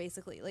is over,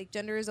 basically. Like,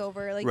 gender is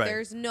over. Like,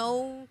 there's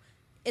no...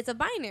 It's a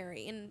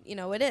binary, and, you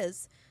know, it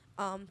is.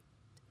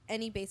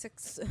 Any basic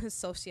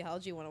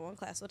sociology 101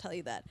 class will tell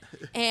you that.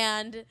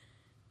 And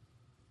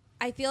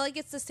I feel like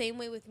it's the same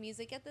way with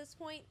music at this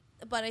point,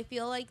 but I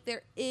feel like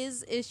there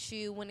is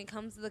issue when it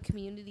comes to the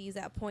communities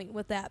at point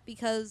with that,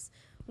 because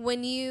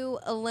when you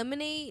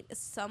eliminate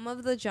some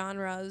of the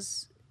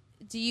genres,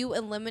 do you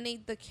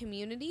eliminate the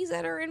communities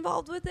that are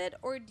involved with it,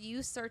 or do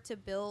you start to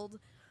build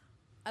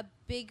a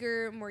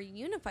bigger, more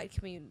unified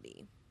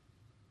community?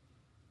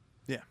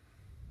 Yeah.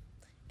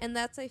 And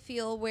that's, I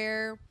feel,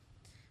 where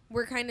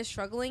we're kind of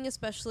struggling,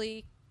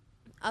 especially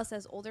us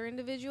as older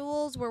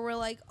individuals, where we're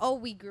like, oh,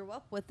 we grew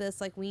up with this.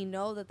 Like, we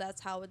know that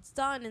that's how it's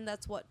done, and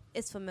that's what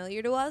is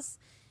familiar to us.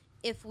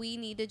 If we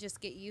need to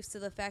just get used to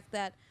the fact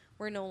that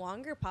we're no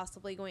longer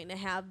possibly going to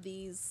have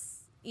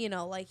these, you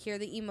know, like, here are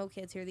the emo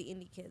kids, here are the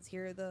indie kids,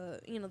 here are the,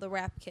 you know, the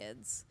rap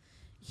kids,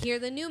 here are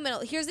the new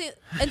metal, here's the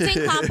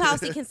Insane Clown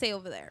Posse can stay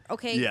over there,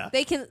 okay? Yeah.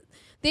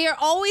 They are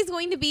always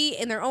going to be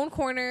in their own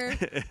corner.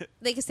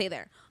 They can stay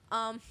there.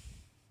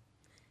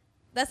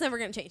 That's never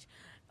going to change.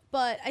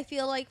 But I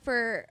feel like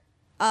for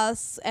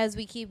us, as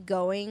we keep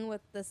going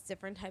with this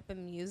different type of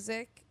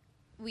music,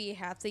 we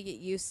have to get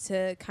used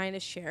to kind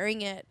of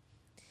sharing it.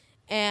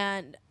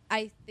 And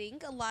I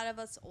think a lot of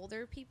us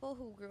older people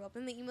who grew up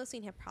in the emo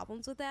scene have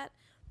problems with that,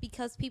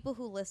 because people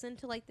who listen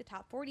to like the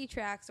top 40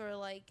 tracks, or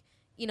like,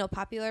 you know,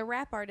 popular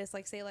rap artists,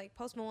 like say like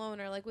Post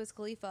Malone or like Wiz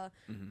Khalifa,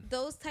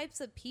 those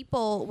types of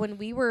people, when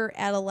we were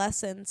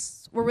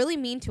adolescents, were really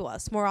mean to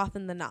us more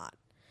often than not.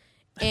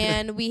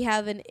 And we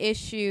have an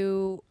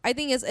issue. I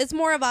think it's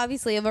more of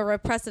obviously of a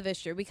repressive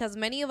issue, because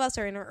many of us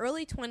are in our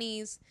early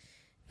 20s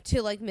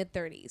to like mid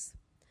 30s.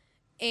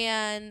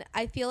 And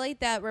I feel like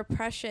that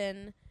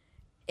repression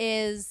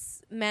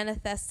is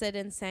manifested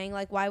in saying,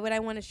 like, why would I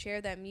want to share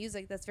that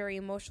music that's very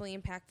emotionally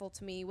impactful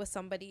to me with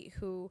somebody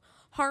who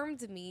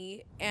harmed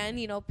me? And,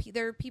 you know,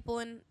 there are people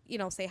in, you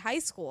know, say high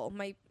school.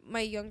 My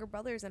younger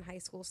brother's in high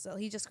school still.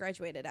 He just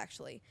graduated,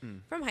 actually,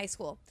 from high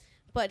school.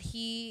 But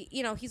he,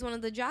 you know, he's one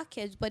of the jock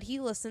kids, but he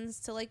listens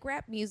to, like,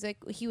 rap music.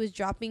 He was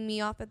dropping me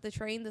off at the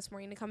train this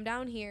morning to come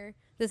down here,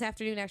 this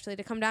afternoon, actually,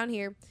 to come down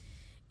here.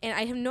 And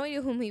I have no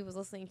idea whom he was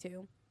listening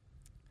to.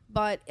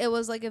 But it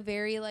was, like, a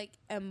very, like,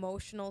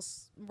 emotional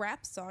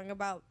rap song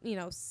about, you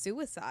know,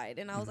 suicide.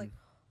 And I was like,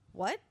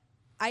 what?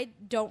 I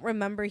don't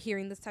remember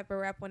hearing this type of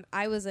rap when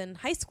I was in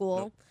high school.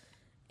 Nope.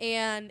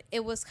 And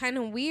it was kind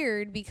of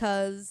weird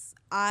because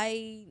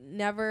I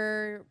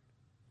never,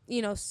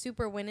 you know,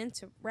 super went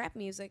into rap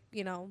music,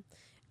 you know,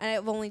 and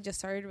I've only just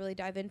started to really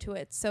dive into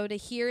it. So to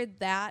hear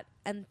that,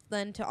 and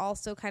then to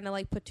also kind of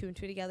like put two and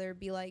two together,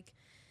 be like,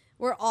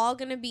 we're all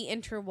going to be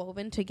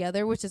interwoven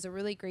together, which is a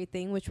really great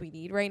thing, which we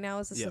need right now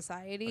as a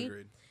society.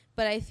 Agreed.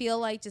 But I feel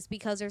like just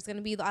because there's going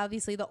to be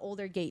obviously the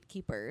older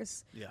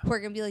gatekeepers who are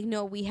going to be like,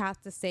 no, we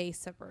have to stay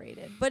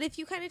separated. But if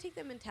you kind of take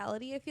that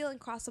mentality, I feel, and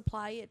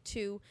cross-apply it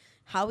to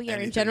how we are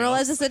in general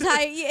as a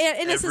society,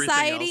 in a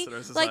society,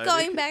 like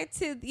going back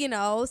to, you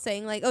know,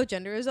 saying like, oh,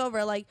 gender is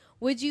over. Like,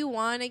 would you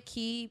want to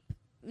keep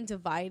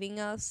dividing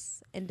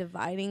us in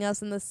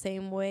the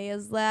same way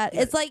as that?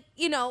 Yeah. It's like,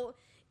 you know,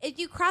 if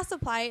you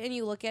cross-apply it and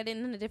you look at it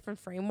in a different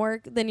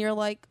framework, then you're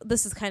like,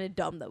 this is kind of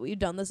dumb that we've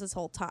done this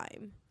whole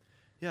time.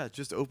 Yeah,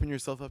 just open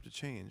yourself up to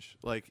change.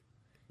 Like,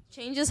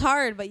 Change is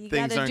hard, but you got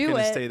Things to aren't do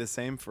going to it. stay the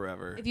same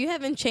forever. If you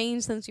haven't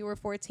changed since you were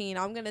 14,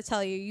 I'm going to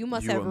tell you, you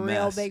must You have a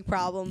real mess. big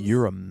problems.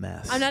 You're a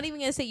mess. I'm not even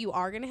going to say you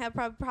are going to have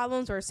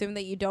problems or assume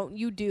that you don't.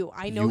 You do.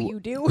 I know you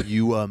do.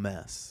 You a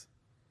mess.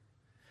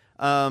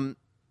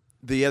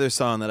 The other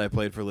song that I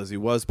played for Lizzie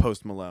was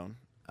Post Malone.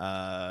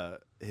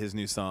 His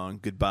new song,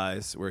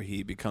 Goodbyes, where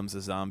he becomes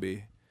a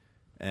zombie.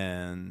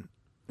 And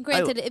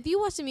Granted, if you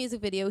watch the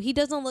music video, he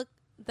doesn't look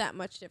that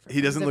much different.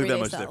 he doesn't from his look that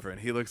everyday much self. different.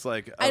 He looks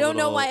like I don't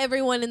know why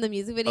everyone in the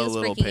music video is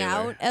little freaking paler.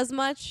 out as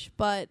much,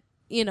 but,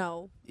 you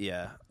know,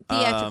 Yeah.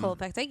 theatrical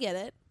effect. I get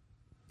it.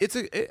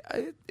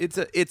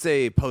 It's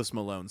a Post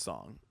Malone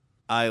song.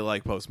 I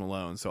like Post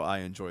Malone, so I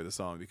enjoy the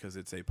song because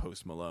it's a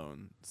Post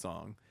Malone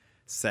song.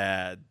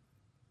 Sad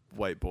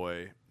white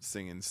boy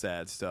singing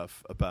sad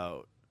stuff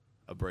about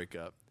a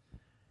breakup.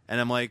 And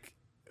I'm like,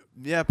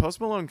 yeah,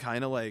 Post Malone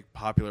kind of like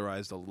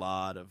popularized a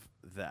lot of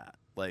that.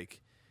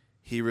 Like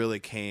he really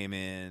came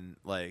in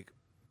like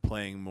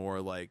playing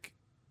more like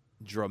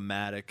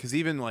dramatic, cuz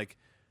even like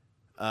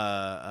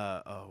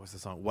what's the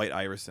song? White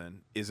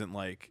Iverson isn't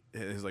like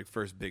his like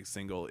first big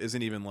single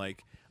isn't even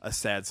like a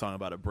sad song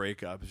about a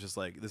breakup. It's just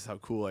like, this is how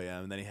cool I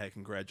am. And then he had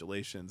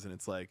Congratulations, and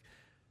it's like,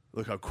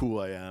 look how cool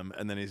I am.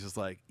 And then he's just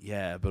like,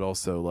 yeah, but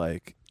also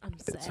like, I'm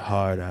sad. it's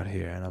hard out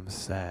here and I'm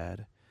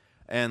sad.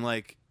 And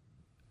like,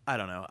 I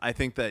don't know. I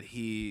think that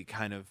he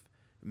kind of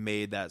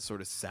made that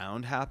sort of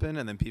sound happen,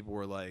 and then people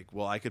were like,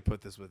 well, I could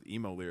put this with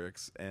emo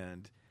lyrics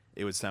and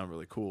it would sound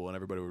really cool and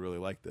everybody would really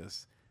like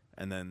this.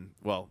 And then,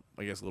 well,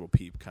 I guess Little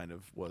Peep kind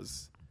of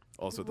was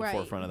also at the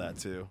forefront of that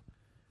too.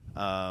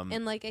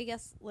 And like, I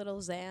guess Little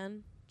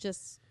Xan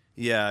just...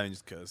 Yeah, I mean,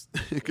 just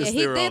because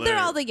they're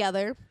all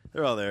together.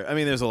 They're all there. I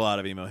mean, there's a lot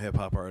of emo hip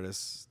hop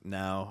artists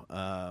now,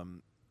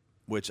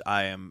 which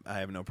I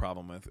have no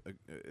problem with.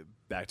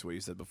 Back to what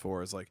you said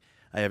before, is like,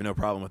 I have no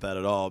problem with that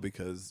at all,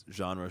 because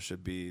genre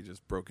should be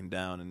just broken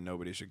down and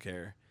nobody should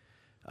care.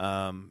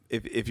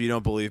 If you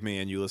don't believe me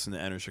and you listen to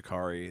Enter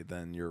Shikari,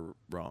 then you're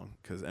wrong,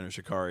 because Enter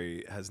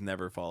Shikari has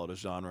never followed a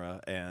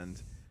genre,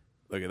 and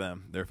look at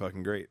them, they're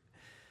fucking great.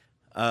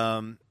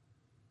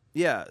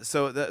 Yeah,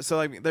 so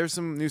like, there's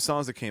some new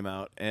songs that came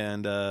out,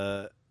 and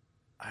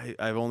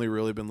I've only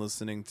really been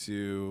listening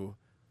to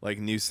like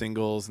new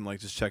singles and like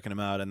just checking them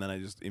out, and then I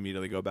just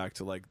immediately go back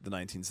to like the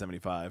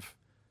 1975,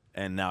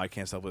 and now I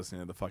can't stop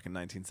listening to the fucking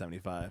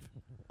 1975.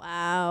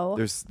 Wow.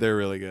 They're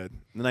really good.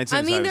 The 1975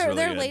 I mean, is really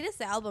their good.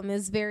 latest album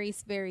is very,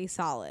 very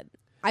solid.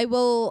 I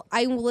will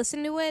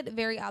listen to it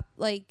very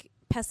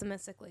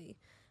pessimistically,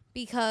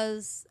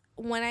 because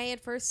when I had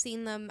first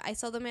seen them, I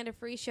saw them at a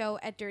free show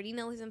at Dirty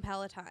Nelly's in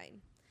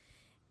Palatine.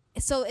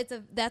 So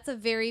that's a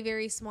very,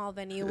 very small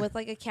venue with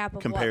like a cap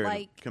of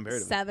Comparatively.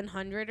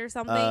 700 or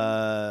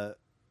something.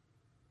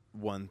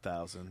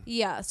 1,000.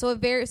 Yeah, so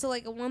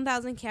like a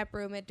 1,000 cap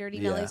room at Dirty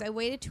Nelly's. I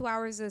waited 2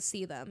 hours to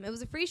see them. It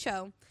was a free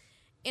show,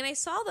 and I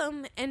saw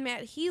them, and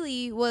Matt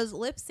Healy was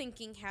lip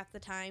syncing half the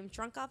time,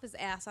 drunk off his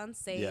ass on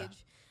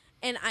stage,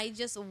 and I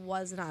just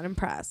was not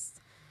impressed.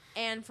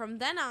 And from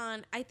then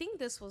on, I think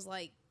this was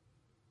like,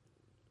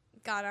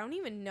 God, I don't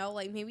even know,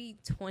 like maybe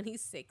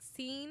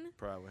 2016,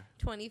 Probably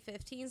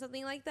 2015,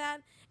 something like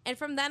that. And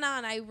from then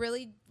on, I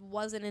really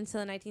wasn't into the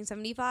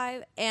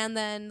 1975. And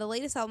then the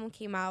latest album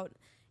came out,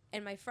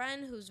 and my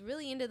friend who's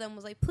really into them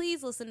was like,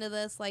 please listen to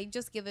this, like,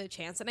 just give it a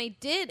chance. And I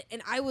did,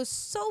 and I was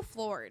so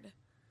floored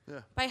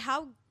by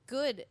how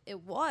good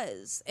it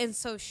was, and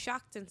so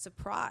shocked and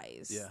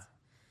surprised. Yeah.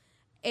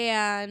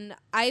 And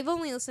I've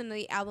only listened to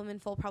the album in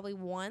full probably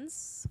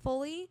once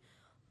fully,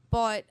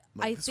 but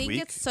Like I this think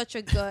week? it's such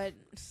a good...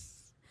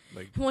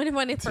 Like when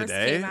it first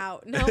today? came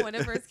out. No, when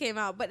it first came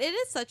out. But it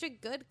is such a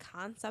good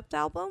concept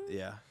album.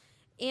 Yeah.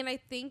 And I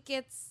think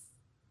it's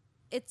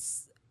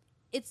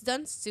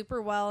done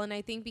super well. And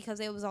I think because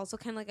it was also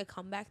kind of like a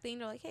comeback thing.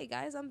 They're like, hey,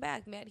 guys, I'm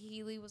back. Matt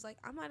Healy was like,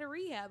 I'm out of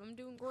rehab. I'm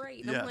doing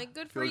great. And I'm like,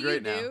 good for Feel you,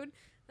 great now. dude.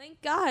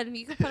 Thank God.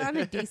 You can put on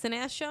a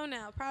decent-ass show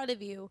now. Proud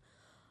of you.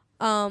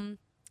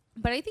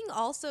 But I think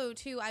also,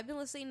 too, I've been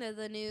listening to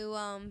the new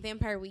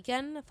Vampire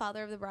Weekend,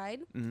 Father of the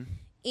Bride. Mm-hmm.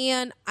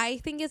 And I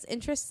think it's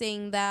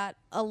interesting that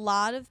a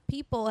lot of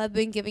people have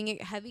been giving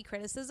it heavy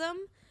criticism.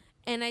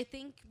 And I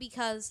think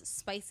because,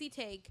 spicy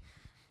take,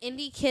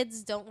 indie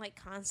kids don't like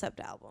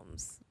concept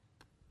albums.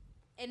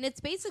 And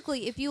it's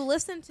basically, if you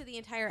listen to the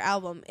entire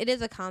album, it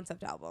is a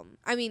concept album.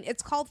 I mean,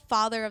 it's called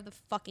Father of the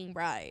fucking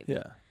Bride.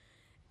 Yeah.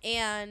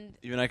 And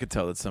Even I could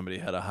tell that somebody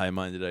had a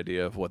high-minded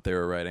idea of what they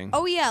were writing.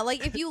 oh yeah,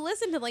 like if you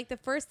listen to like the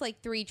first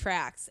like 3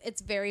 tracks,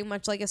 it's very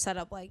much like a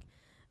setup, like,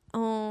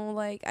 oh,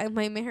 like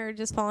my marriage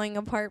is falling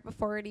apart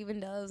before it even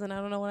does, and I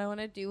don't know what I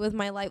want to do with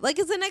my life. Like,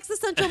 it's an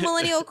existential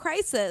millennial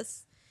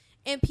crisis,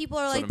 and people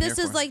are like, this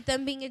is like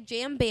them being a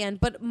jam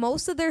band. But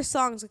most of their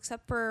songs,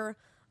 except for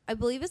I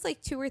believe it's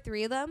like 2 or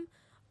 3 of them,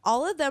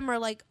 all of them are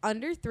like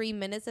under 3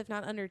 minutes, if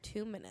not under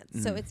 2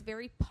 minutes. So it's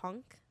very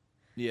punk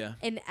Yeah.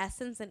 in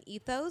essence and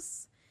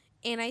ethos.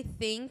 And I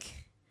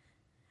think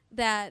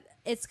that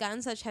it's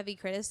gotten such heavy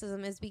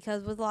criticism is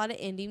because with a lot of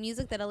indie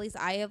music that at least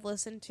I have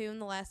listened to in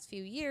the last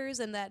few years,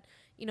 and that,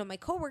 my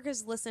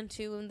coworkers listen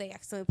to, and they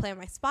accidentally play on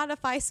my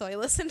Spotify, so I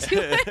listen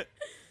to it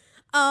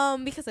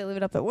because I leave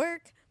it up at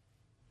work,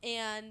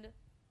 and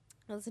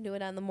I listen to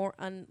it on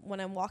when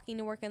I'm walking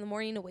to work in the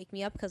morning to wake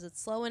me up because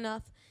it's slow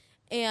enough.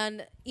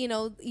 And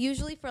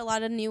usually for a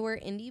lot of newer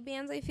indie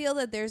bands, I feel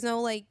that there's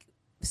no like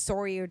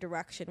story or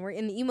direction. Where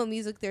in emo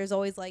music, there's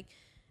always like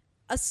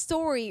a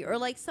story or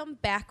like some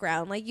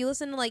background. Like you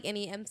listen to like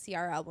any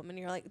MCR album, and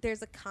you're like,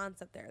 there's a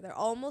concept there. They're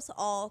almost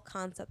all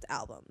concept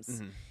albums.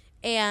 Mm-hmm.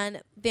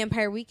 And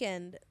Vampire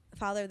Weekend,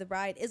 Father of the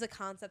Bride, is a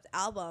concept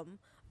album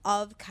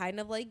of kind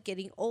of like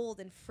getting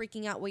old and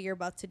freaking out what you're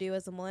about to do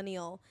as a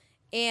millennial.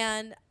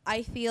 And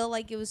I feel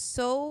like it was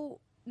so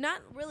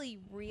not really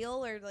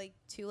real or like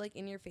too like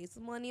in your face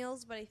with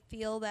millennials, but I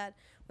feel that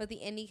with the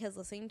indie kids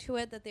listening to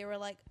it, that they were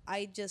like,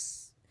 I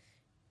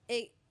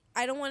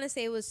don't want to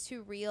say it was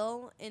too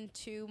real and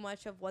too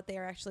much of what they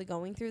are actually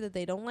going through that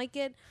they don't like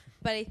it,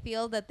 but I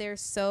feel that they're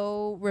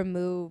so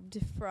removed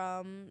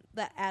from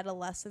the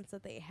adolescence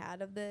that they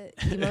had of the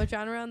emo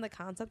genre and the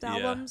concept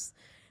albums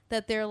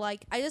that they're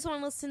like, I just want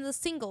to listen to the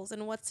singles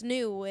and what's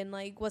new and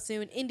like what's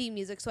new in indie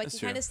music, so I can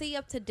kind of stay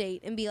up to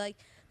date and be like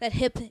that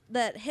hip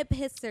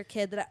hipster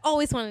kid that I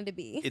always wanted to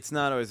be. It's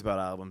not always about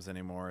albums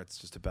anymore. It's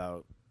just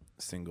about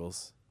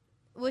singles,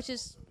 which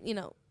is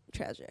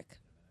tragic.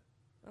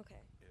 Okay.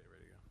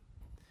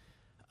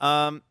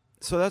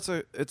 So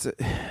it's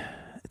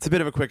a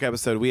bit of a quick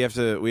episode. We have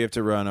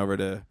to run over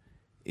to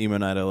Emo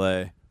Night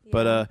LA.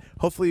 But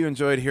hopefully you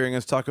enjoyed hearing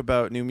us talk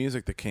about new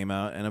music that came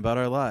out and about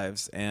our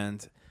lives.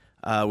 And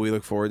we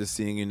look forward to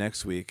seeing you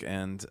next week.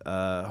 And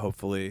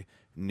hopefully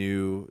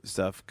new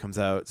stuff comes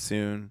out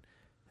soon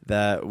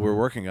that we're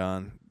working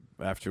on.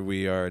 After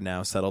we are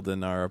now settled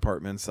in our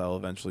apartments, I'll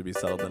eventually be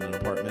settled in an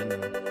apartment,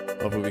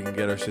 and hopefully we can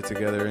get our shit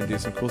together and do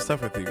some cool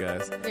stuff with you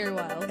guys. Very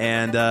well.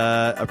 And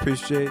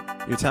appreciate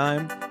your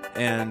time.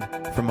 And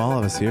from all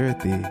of us here at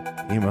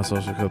the Emo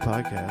Social Code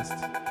Podcast,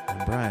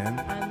 I'm Brian.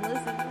 I'm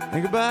Lizzie.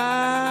 And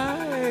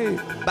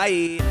goodbye.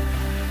 Bye.